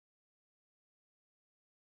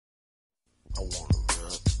I wanna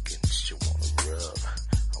rub against you, wanna rub. I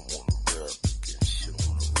wanna rub against you,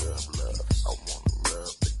 wanna rub love. I wanna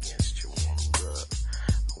rub against you, wanna rub.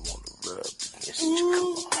 I wanna rub against you, come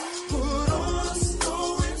on. Put on a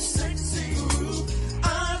slow and sexy groove.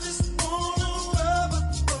 I just wanna rub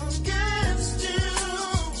against you.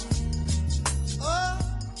 Oh.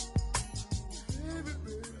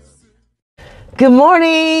 Good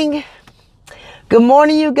morning. Good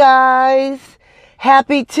morning, you guys.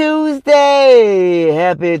 Happy Tuesday.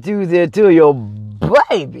 Happy Tuesday to your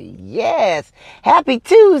baby. Yes. Happy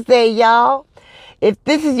Tuesday, y'all. If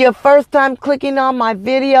this is your first time clicking on my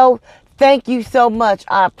video, thank you so much.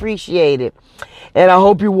 I appreciate it. And I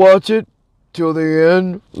hope you watch it till the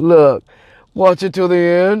end. Look, watch it till the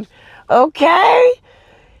end. Okay?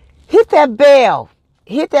 Hit that bell.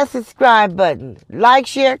 Hit that subscribe button. Like,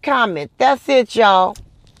 share, comment. That's it, y'all.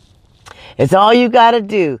 It's all you got to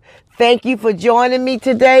do. Thank you for joining me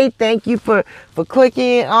today. Thank you for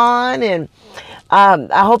clicking on. And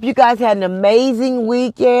I hope you guys had an amazing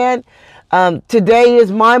weekend. Today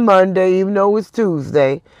is my Monday, even though it's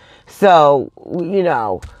Tuesday. So, you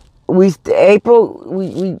know, we 4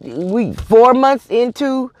 months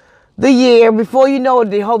into the year. Before you know it,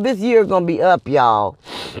 this year is going to be up, y'all.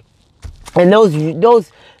 And those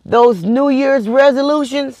New Year's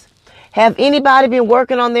resolutions, have anybody been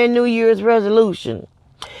working on their New Year's resolution?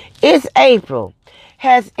 It's April.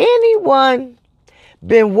 Has anyone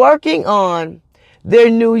been working on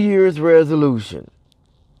their New Year's resolution?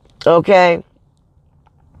 Okay.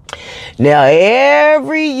 Now,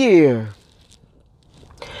 every year,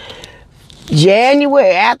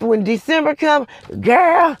 January, after when December comes,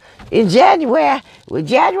 girl, in January, with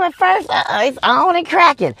January 1st, it's on and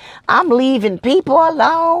cracking. I'm leaving people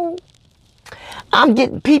alone. I'm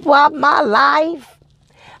getting people out of my life.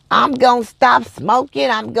 I'm going to stop smoking.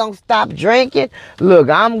 I'm going to stop drinking. Look,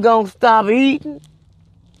 I'm going to stop eating.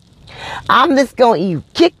 I'm just going to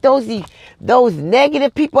kick those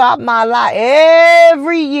negative people out of my life.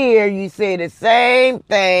 Every year you say the same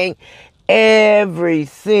thing. Every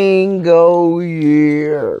single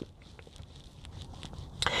year.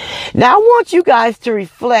 Now, I want you guys to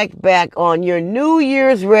reflect back on your New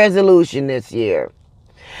Year's resolution this year.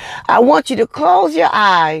 I want you to close your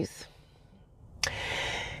eyes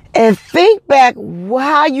and think back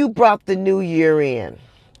how you brought the new year in.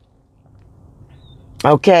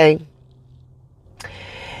 Okay?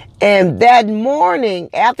 And that morning,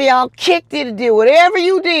 after y'all kicked it and did whatever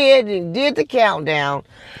you did and did the countdown,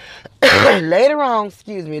 later on,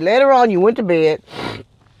 you went to bed.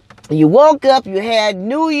 You woke up, you had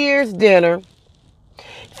New Year's dinner.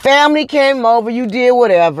 Family came over, you did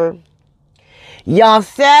whatever. Y'all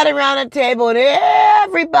sat around the table and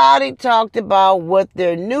everybody talked about what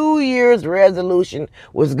their New Year's resolution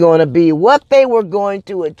was going to be, what they were going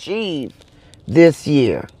to achieve this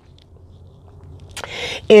year.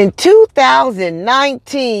 In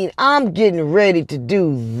 2019, I'm getting ready to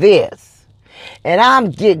do this, and I'm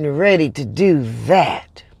getting ready to do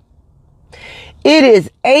that. It is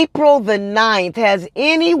April the 9th. Has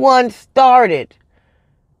anyone started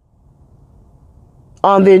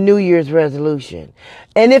on their New Year's resolution?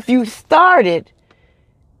 And if you started,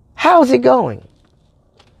 how's it going?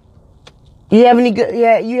 You have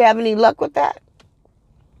any luck with that?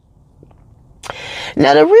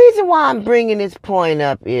 Now, the reason why I'm bringing this point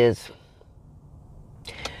up is,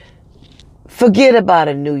 forget about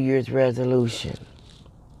a New Year's resolution.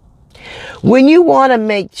 When you want to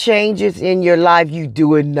make changes in your life, you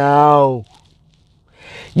do it now.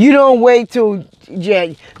 You don't wait till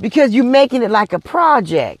January, because you're making it like a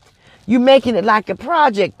project. You're making it like a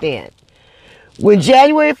project then. When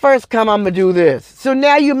January 1st come, I'm going to do this. So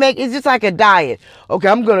now it's just like a diet. Okay,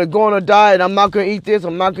 I'm going to go on a diet. I'm not going to eat this.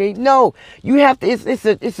 I'm not going to eat. No, you have to,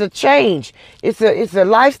 it's a change. It's a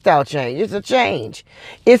lifestyle change. It's a change.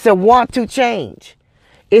 It's a want to change.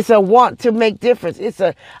 It's a want to make difference.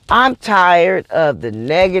 I'm tired of the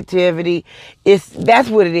negativity. That's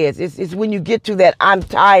what it is. It's when you get to that I'm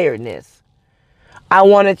tiredness. I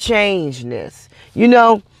want to change-ness. You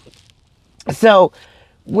know? So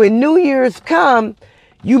when New Year's come,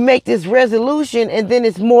 you make this resolution, and then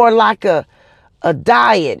it's more like a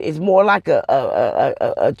diet. It's more like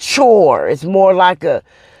a chore. It's more like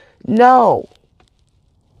no.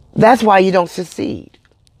 That's why you don't succeed.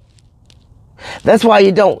 That's why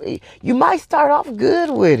you might start off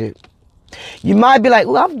good with it. You might be like,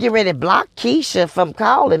 well, I'm getting ready to block Keisha from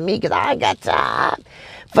calling me because I ain't got time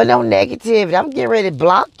for no negativity. I'm getting ready to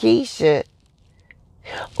block Keisha.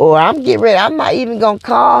 Or I'm not even going to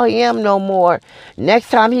call him no more. Next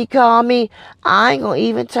time he call me, I ain't going to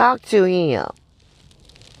even talk to him.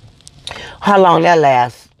 How long that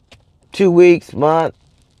lasts? 2 weeks, month.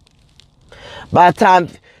 By the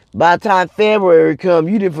time February come,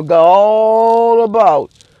 you done forgot all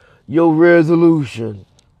about your resolution.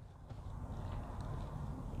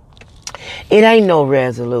 It ain't no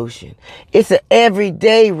resolution. It's an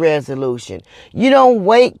everyday resolution. You don't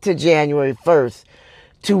wait till January 1st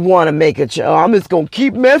to want to make a change. Oh, I'm just going to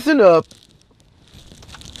keep messing up.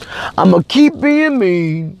 I'm going to keep being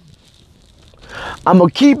mean. I'm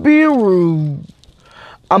going to keep being rude.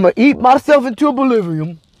 I'm going to eat myself into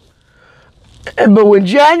oblivion. But when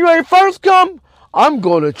January 1st come, I'm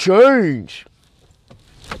going to change.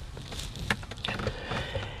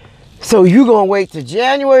 So you're going to wait till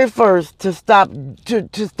January 1st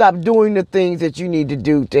to stop doing the things that you need to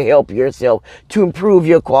do to help yourself, to improve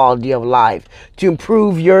your quality of life, to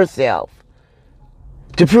improve yourself,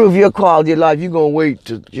 to improve your quality of life. You're going to wait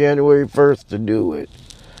till January 1st to do it.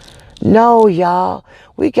 No, y'all.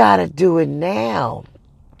 We got to do it now.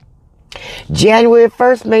 January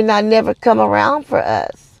 1st may not never come around for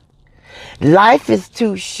us. Life is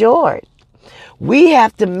too short. We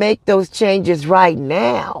have to make those changes right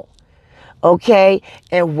now. Okay,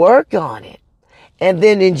 and work on it. And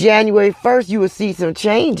then in January 1st, you will see some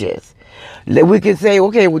changes. We can say,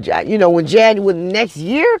 okay, you know, when next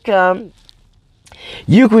year comes,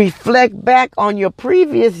 you can reflect back on your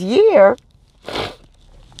previous year.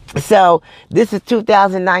 So this is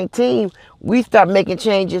 2019. We start making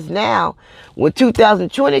changes now. When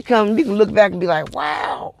 2020 comes, we can look back and be like,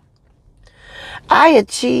 wow, I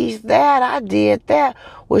achieved that. I did that.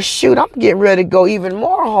 Well, shoot, I'm getting ready to go even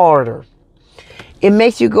more harder. It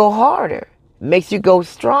makes you go harder, makes you go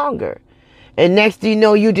stronger. And next thing you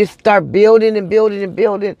know, you just start building and building and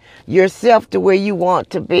building yourself to where you want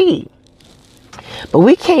to be. But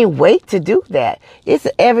we can't wait to do that. It's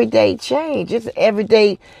an everyday change. It's an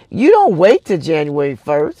everyday. You don't wait till January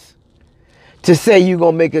 1st to say you're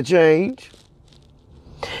going to make a change.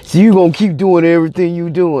 So you're going to keep doing everything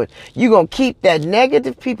you're doing. You're going to keep that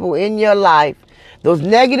negative people in your life, those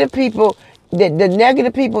negative people, the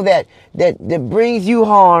negative people that brings you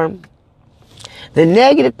harm, the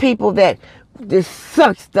negative people that just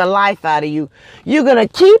sucks the life out of you, you're going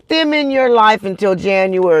to keep them in your life until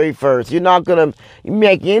January 1st. You're not going to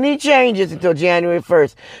make any changes until January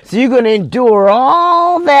 1st. So you're going to endure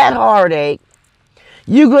all that heartache.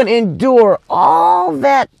 You're going to endure all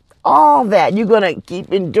that. You're going to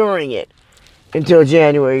keep enduring it until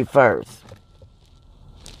January 1st.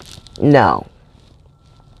 No.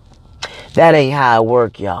 That ain't how it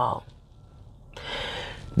works, y'all.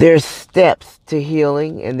 There's steps to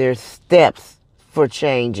healing and there's steps for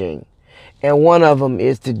changing. And one of them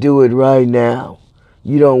is to do it right now.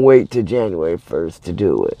 You don't wait till January 1st to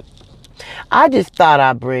do it. I just thought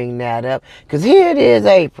I'd bring that up because here it is,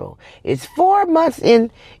 April. It's 4 months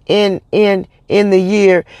in the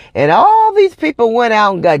year, and all these people went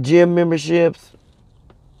out and got gym memberships,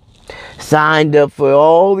 signed up for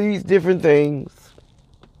all these different things.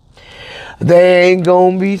 They ain't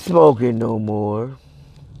gonna be smoking no more.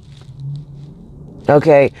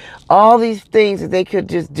 Okay, all these things that they could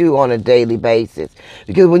just do on a daily basis.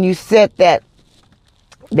 Because when you set that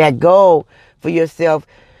goal for yourself,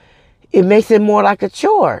 it makes it more like a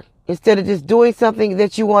chore. Instead of just doing something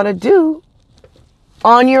that you want to do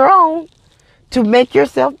on your own to make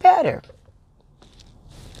yourself better.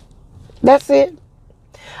 That's it.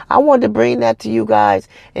 I wanted to bring that to you guys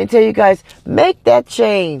and tell you guys, make that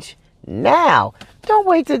change now. Don't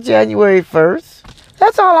wait till January 1st.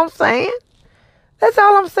 That's all I'm saying. That's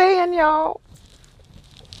all I'm saying, y'all.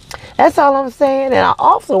 That's all I'm saying. And I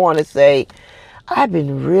also want to say, I've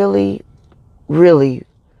been really, really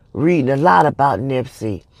reading a lot about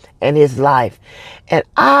Nipsey and his life. And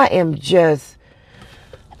I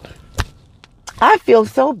feel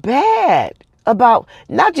so bad about,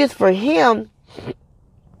 not just for him,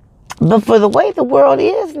 but for the way the world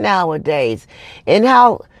is nowadays. And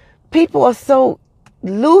how people are so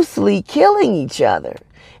loosely killing each other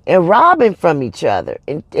and robbing from each other.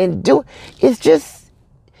 It's just,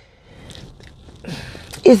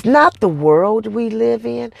 it's not the world we live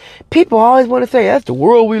in. People always want to say, that's the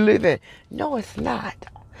world we live in. No, it's not.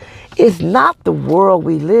 It's not the world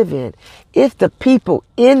we live in. It's the people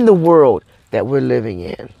in the world that we're living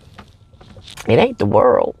in. It ain't the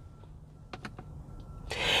world.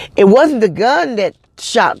 It wasn't the gun that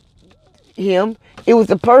shot him. It was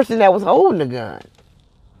the person that was holding the gun.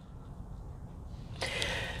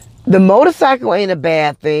 The motorcycle ain't a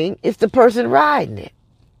bad thing. It's the person riding it.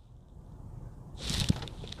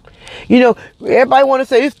 You know, everybody want to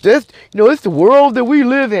say it's just, it's the world that we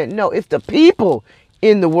live in. No, it's the people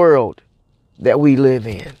in the world that we live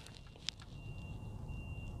in.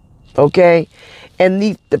 Okay? And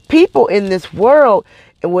the people in this world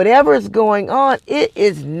and whatever is going on, it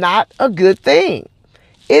is not a good thing.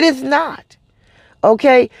 It is not.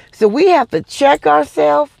 Okay? So we have to check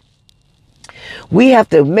ourselves. We have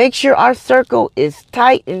to make sure our circle is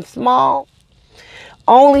tight and small.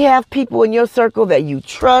 Only have people in your circle that you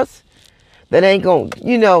trust, that ain't going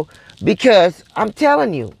to, because I'm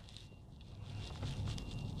telling you,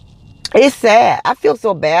 it's sad. I feel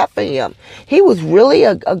so bad for him. He was really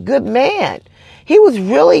a good man. He was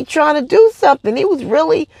really trying to do something. He was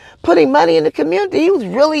really putting money in the community. He was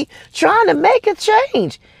really trying to make a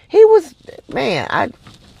change. He was, man,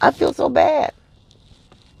 I feel so bad.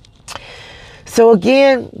 So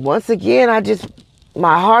again, once again,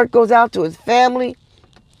 my heart goes out to his family,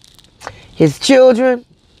 his children.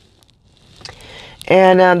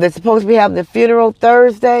 And they're supposed to be having the funeral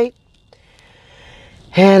Thursday.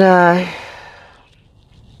 And I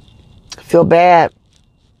feel bad.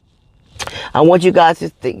 I want you guys to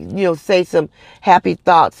think, say some happy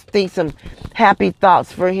thoughts. Think some happy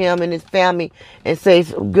thoughts for him and his family, and say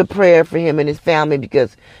some good prayer for him and his family,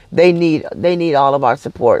 because they need all of our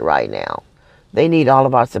support right now. They need all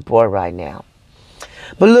of our support right now.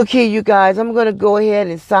 But look here, you guys, I'm going to go ahead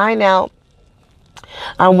and sign out.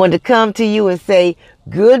 I wanted to come to you and say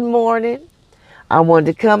good morning. I wanted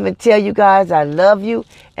to come and tell you guys I love you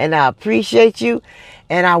and I appreciate you.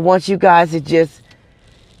 And I want you guys to just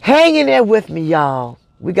hang in there with me, y'all.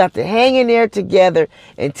 We got to hang in there together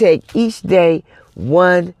and take each day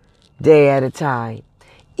one day at a time.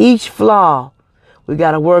 Each flaw, we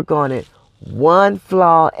got to work on it one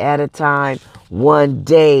flaw at a time, one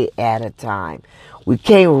day at a time. We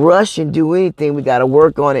can't rush and do anything. We got to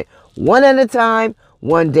work on it one at a time,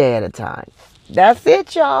 one day at a time. That's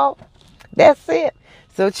it, y'all. That's it.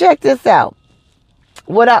 So check this out.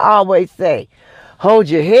 What I always say, hold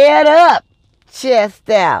your head up, chest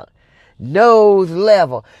out, nose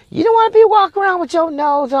level. You don't want to be walking around with your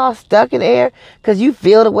nose all stuck in the air because you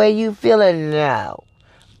feel the way you feel it. No.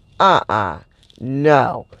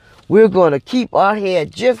 No. We're going to keep our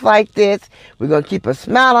head just like this. We're going to keep a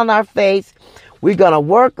smile on our face. We're going to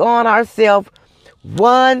work on ourselves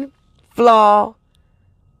one flaw,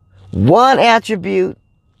 one attribute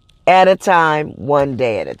at a time, one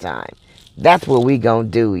day at a time. That's what we gonna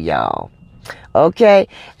do, y'all. Okay?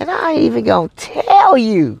 And I ain't even gonna tell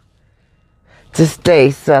you to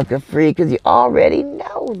stay sucker free, because you already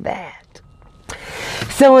know that.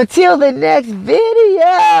 So until the next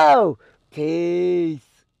video, peace.